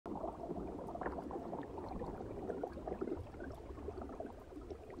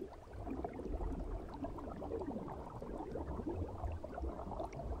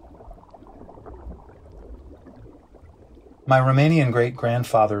My Romanian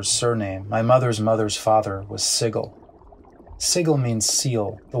great-grandfather's surname, my mother's father, was Sigel. Sigil means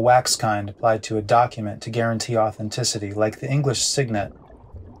seal, the wax kind applied to a document to guarantee authenticity, like the English signet,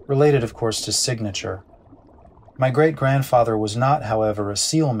 related, of course, to signature. My great-grandfather was not, however, a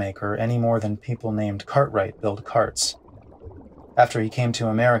seal maker any more than people named Cartwright build carts. After he came to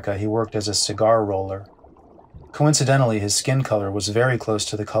America, he worked as a cigar roller. Coincidentally, his skin color was very close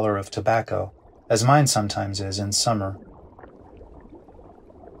to the color of tobacco, as mine sometimes is in summer.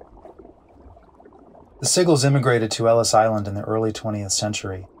 The Sigels immigrated to Ellis Island in the early 20th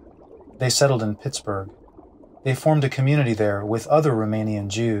century. They settled in Pittsburgh. They formed a community there with other Romanian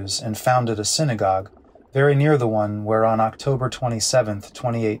Jews and founded a synagogue, very near the one where on October 27,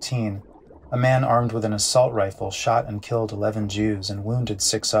 2018, a man armed with an assault rifle shot and killed 11 Jews and wounded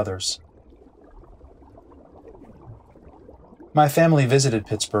 6 others. My family visited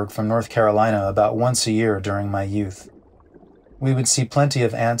Pittsburgh from North Carolina about once a year during my youth. We would see plenty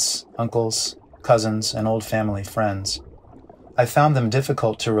of aunts, uncles, cousins, and old family friends. I found them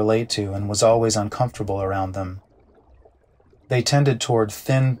difficult to relate to and was always uncomfortable around them. They tended toward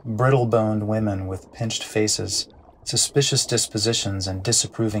thin, brittle-boned women with pinched faces, suspicious dispositions and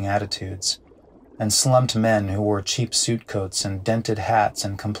disapproving attitudes, and slumped men who wore cheap suit coats and dented hats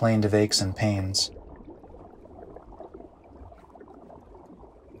and complained of aches and pains.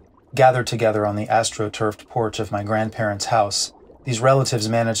 Gathered together on the astroturfed porch of my grandparents' house, these relatives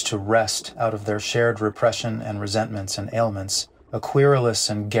managed to wrest out of their shared repression and resentments and ailments a querulous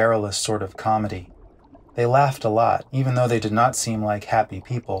and garrulous sort of comedy. They laughed a lot, even though they did not seem like happy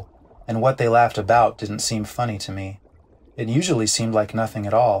people, and what they laughed about didn't seem funny to me. It usually seemed like nothing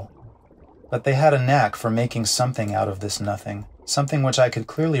at all. But they had a knack for making something out of this nothing, something which I could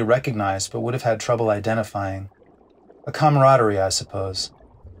clearly recognize but would have had trouble identifying. A camaraderie, I suppose.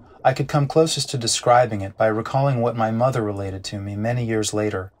 I could come closest to describing it by recalling what my mother related to me many years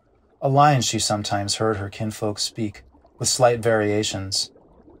later, a line she sometimes heard her kinfolk speak, with slight variations.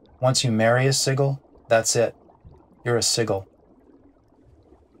 Once you marry a Sigel, that's it. You're a Sigel.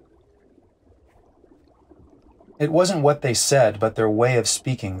 It wasn't what they said, but their way of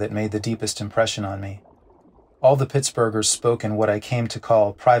speaking that made the deepest impression on me. All the Pittsburghers spoke in what I came to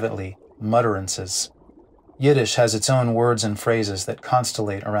call, privately, mutterances. Yiddish has its own words and phrases that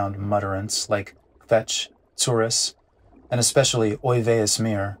constellate around mutterance, like kvetch, tsuris, and especially oy vey es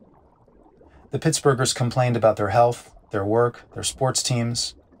mir. The Pittsburghers complained about their health, their work, their sports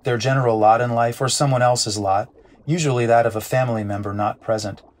teams, their general lot in life, or someone else's lot, usually that of a family member not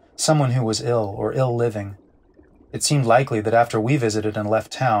present, someone who was ill or ill living. It seemed likely that after we visited and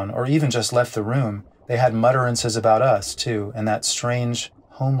left town, or even just left the room, they had mutterances about us, too, in that strange,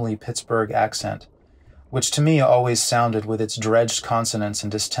 homely Pittsburgh accent, which to me always sounded with its dredged consonants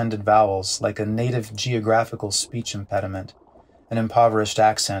and distended vowels like a native geographical speech impediment, an impoverished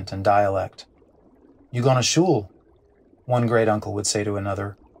accent and dialect. "You gonna shul?" one great uncle would say to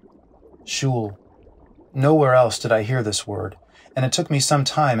another. Shul. Nowhere else did I hear this word, and it took me some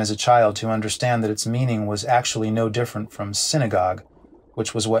time as a child to understand that its meaning was actually no different from synagogue,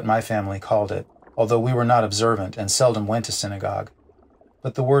 which was what my family called it, although we were not observant and seldom went to synagogue.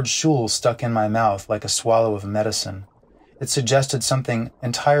 But the word shul stuck in my mouth like a swallow of medicine. It suggested something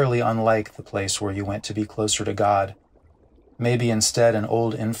entirely unlike the place where you went to be closer to God. Maybe instead an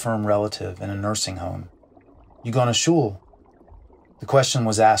old infirm relative in a nursing home. "You gonna shul?" The question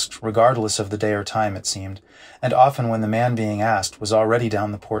was asked regardless of the day or time, it seemed, and often when the man being asked was already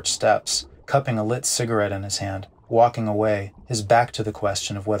down the porch steps, cupping a lit cigarette in his hand, walking away, his back to the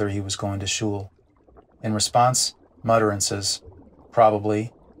question of whether he was going to shul. In response, mutterances.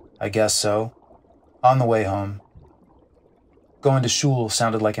 Probably. I guess so. On the way home. Going to shul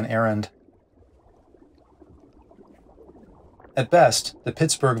sounded like an errand. At best, the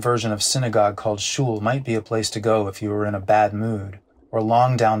Pittsburgh version of synagogue called shul might be a place to go if you were in a bad mood, or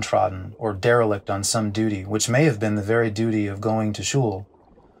long downtrodden, or derelict on some duty, which may have been the very duty of going to shul,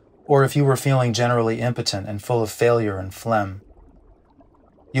 or if you were feeling generally impotent and full of failure and phlegm.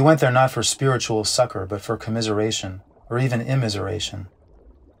 You went there not for spiritual succor, but for commiseration, or even immiseration.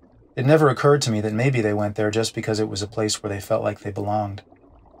 It never occurred to me that maybe they went there just because it was a place where they felt like they belonged.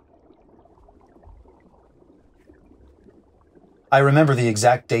 I remember the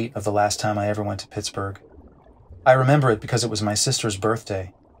exact date of the last time I ever went to Pittsburgh. I remember it because it was my sister's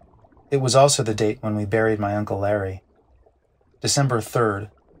birthday. It was also the date when we buried my Uncle Larry. December 3rd,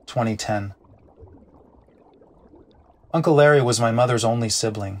 2010. Uncle Larry was my mother's only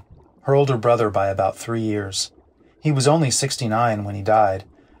sibling, her older brother by about 3 years. He was only 69 when he died,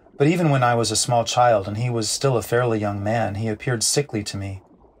 but even when I was a small child and he was still a fairly young man, he appeared sickly to me,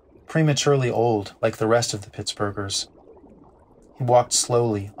 prematurely old like the rest of the Pittsburghers. He walked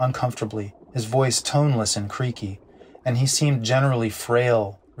slowly, uncomfortably, his voice toneless and creaky, and he seemed generally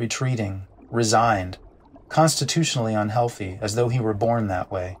frail, retreating, resigned, constitutionally unhealthy, as though he were born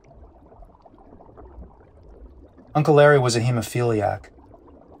that way. Uncle Larry was a hemophiliac.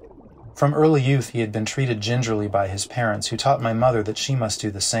 From early youth he had been treated gingerly by his parents, who taught my mother that she must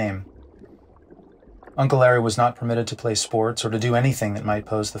do the same. Uncle Larry was not permitted to play sports or to do anything that might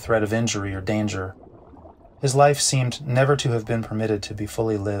pose the threat of injury or danger. His life seemed never to have been permitted to be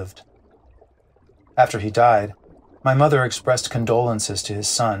fully lived. After he died, my mother expressed condolences to his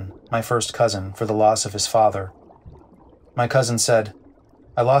son, my first cousin, for the loss of his father. My cousin said,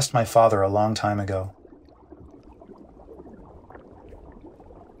 "I lost my father a long time ago."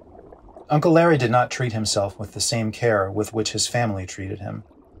 Uncle Larry did not treat himself with the same care with which his family treated him.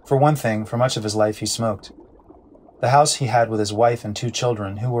 For one thing, for much of his life he smoked. The house he had with his wife and 2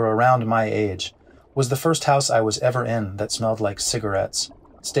 children, who were around my age, was the first house I was ever in that smelled like cigarettes,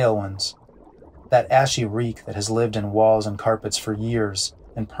 stale ones. That ashy reek that has lived in walls and carpets for years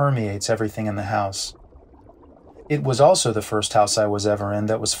and permeates everything in the house. It was also the first house I was ever in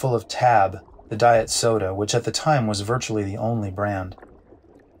that was full of Tab, the diet soda, which at the time was virtually the only brand.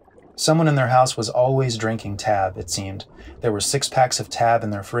 Someone in their house was always drinking Tab, it seemed. There were 6 packs of Tab in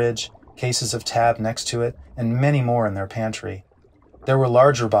their fridge, cases of Tab next to it, and many more in their pantry. There were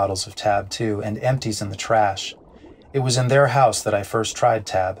larger bottles of Tab, too, and empties in the trash. It was in their house that I first tried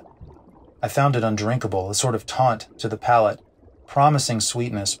Tab. I found it undrinkable, a sort of taunt to the palate, promising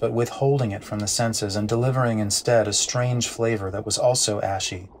sweetness but withholding it from the senses and delivering instead a strange flavor that was also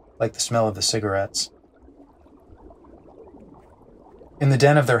ashy, like the smell of the cigarettes. In the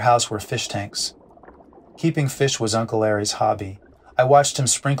den of their house were fish tanks. Keeping fish was Uncle Larry's hobby. I watched him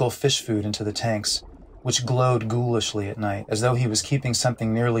sprinkle fish food into the tanks, which glowed ghoulishly at night, as though he was keeping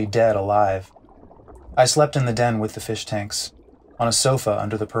something nearly dead alive. I slept in the den with the fish tanks, on a sofa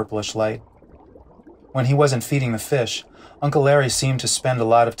under the purplish light. When he wasn't feeding the fish, Uncle Larry seemed to spend a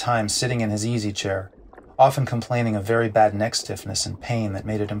lot of time sitting in his easy chair, often complaining of very bad neck stiffness and pain that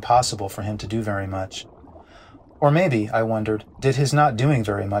made it impossible for him to do very much. Or maybe, I wondered, did his not doing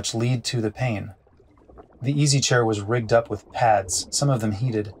very much lead to the pain? The easy chair was rigged up with pads, some of them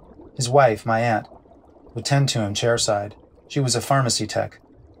heated. His wife, my aunt, would tend to him chairside. She was a pharmacy tech.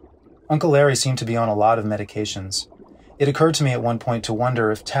 Uncle Larry seemed to be on a lot of medications. It occurred to me at one point to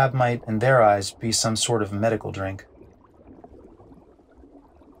wonder if Tab might, in their eyes, be some sort of medical drink.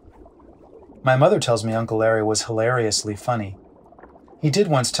 My mother tells me Uncle Larry was hilariously funny. He did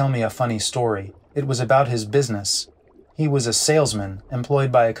once tell me a funny story. It was about his business. He was a salesman employed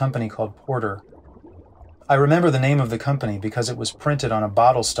by a company called Porter. I remember the name of the company because it was printed on a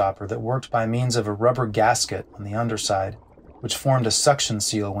bottle stopper that worked by means of a rubber gasket on the underside, which formed a suction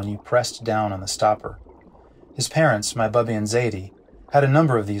seal when you pressed down on the stopper. His parents, my Bubby and Zadie, had a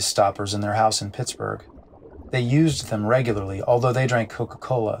number of these stoppers in their house in Pittsburgh. They used them regularly, although they drank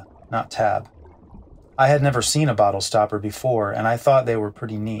Coca-Cola, not Tab. I had never seen a bottle stopper before, and I thought they were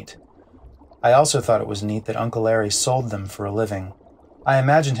pretty neat. I also thought it was neat that Uncle Larry sold them for a living. I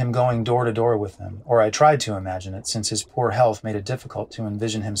imagined him going door to door with them, or I tried to imagine it, since his poor health made it difficult to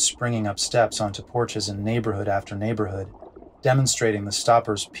envision him springing up steps onto porches in neighborhood after neighborhood, demonstrating the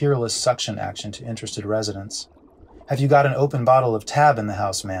stopper's peerless suction action to interested residents. "Have you got an open bottle of Tab in the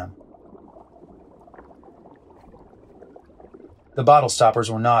house, ma'am?" The bottle stoppers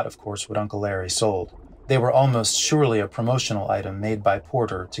were not, of course, what Uncle Larry sold. They were almost surely a promotional item made by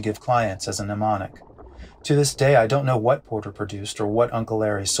Porter to give clients as a mnemonic. To this day, I don't know what Porter produced or what Uncle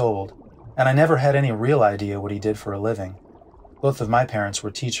Larry sold, and I never had any real idea what he did for a living. Both of my parents were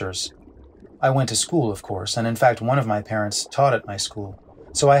teachers. I went to school, of course, and in fact one of my parents taught at my school,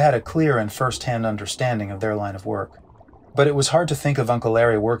 so I had a clear and first-hand understanding of their line of work. But it was hard to think of Uncle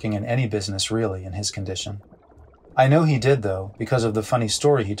Larry working in any business, really, in his condition. I know he did, though, because of the funny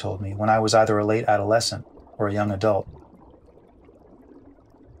story he told me when I was either a late adolescent or a young adult.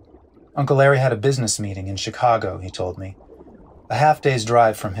 Uncle Larry had a business meeting in Chicago, he told me, a half-day's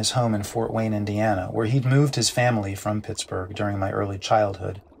drive from his home in Fort Wayne, Indiana, where he'd moved his family from Pittsburgh during my early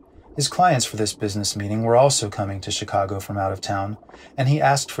childhood. His clients for this business meeting were also coming to Chicago from out of town, and he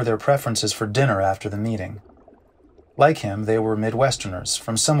asked for their preferences for dinner after the meeting. Like him, they were Midwesterners,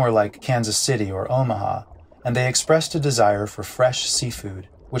 from somewhere like Kansas City or Omaha, and they expressed a desire for fresh seafood,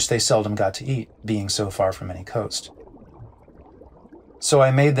 which they seldom got to eat, being so far from any coast. "So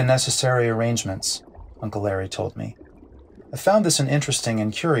I made the necessary arrangements," Uncle Larry told me. I found this an interesting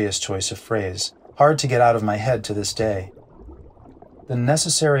and curious choice of phrase, hard to get out of my head to this day. The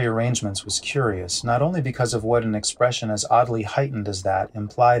necessary arrangements was curious, not only because of what an expression as oddly heightened as that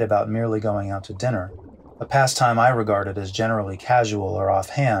implied about merely going out to dinner, a pastime I regarded as generally casual or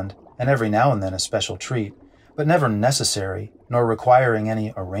offhand, and every now and then a special treat, but never necessary, nor requiring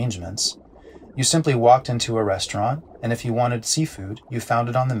any arrangements. You simply walked into a restaurant, and if you wanted seafood, you found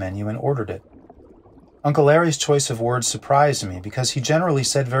it on the menu and ordered it. Uncle Larry's choice of words surprised me because he generally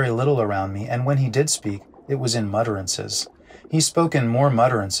said very little around me, and when he did speak, it was in mutterances. He spoke in more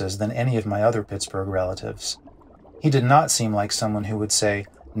mutterances than any of my other Pittsburgh relatives. He did not seem like someone who would say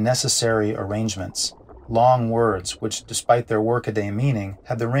necessary arrangements, long words which, despite their workaday meaning,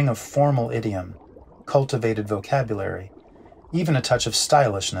 had the ring of formal idiom, cultivated vocabulary, even a touch of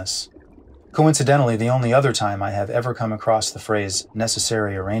stylishness. Coincidentally, the only other time I have ever come across the phrase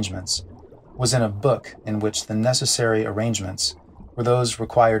necessary arrangements was in a book in which the necessary arrangements were those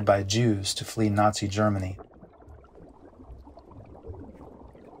required by Jews to flee Nazi Germany.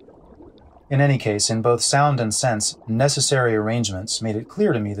 In any case, in both sound and sense, necessary arrangements made it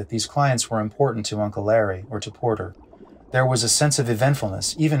clear to me that these clients were important to Uncle Larry or to Porter. There was a sense of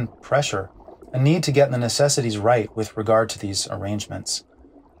eventfulness, even pressure, a need to get the necessities right with regard to these arrangements.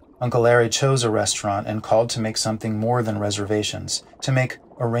 Uncle Larry chose a restaurant and called to make something more than reservations, to make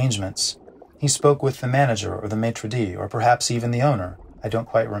arrangements. He spoke with the manager or the maitre d', or perhaps even the owner. I don't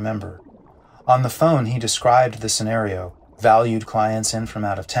quite remember. On the phone, he described the scenario: valued clients in from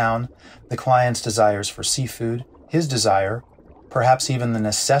out of town, the client's desires for seafood, his desire, perhaps even the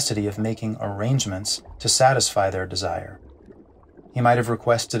necessity of making arrangements to satisfy their desire. He might have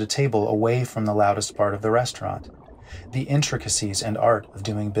requested a table away from the loudest part of the restaurant. The intricacies and art of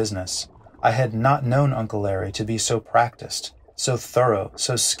doing business. I had not known Uncle Larry to be so practiced, so thorough,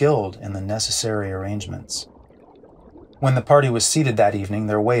 so skilled in the necessary arrangements. When the party was seated that evening,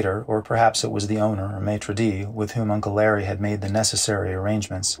 their waiter, or perhaps it was the owner or maitre d', with whom Uncle Larry had made the necessary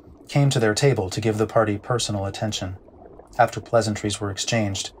arrangements, came to their table to give the party personal attention. After pleasantries were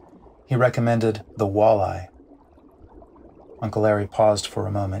exchanged, he recommended the walleye. Uncle Larry paused for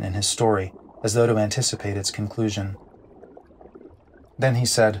a moment in his story, as though to anticipate its conclusion. Then he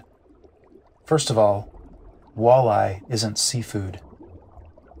said, "First of all, walleye isn't seafood."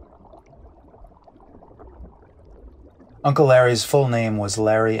 Uncle Larry's full name was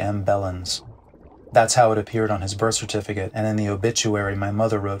Larry M. Bellens. That's how it appeared on his birth certificate and in the obituary my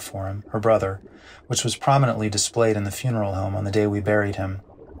mother wrote for him, her brother, which was prominently displayed in the funeral home on the day we buried him.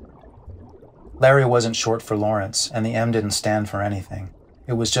 Larry wasn't short for Lawrence, and the M didn't stand for anything.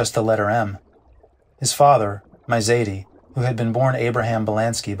 It was just the letter M. His father, my Zadie, who had been born Abraham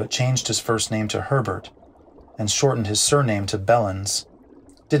Belansky but changed his first name to Herbert and shortened his surname to Bellens,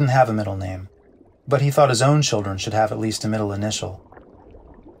 didn't have a middle name, but he thought his own children should have at least a middle initial.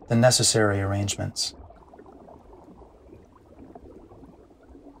 The necessary arrangements.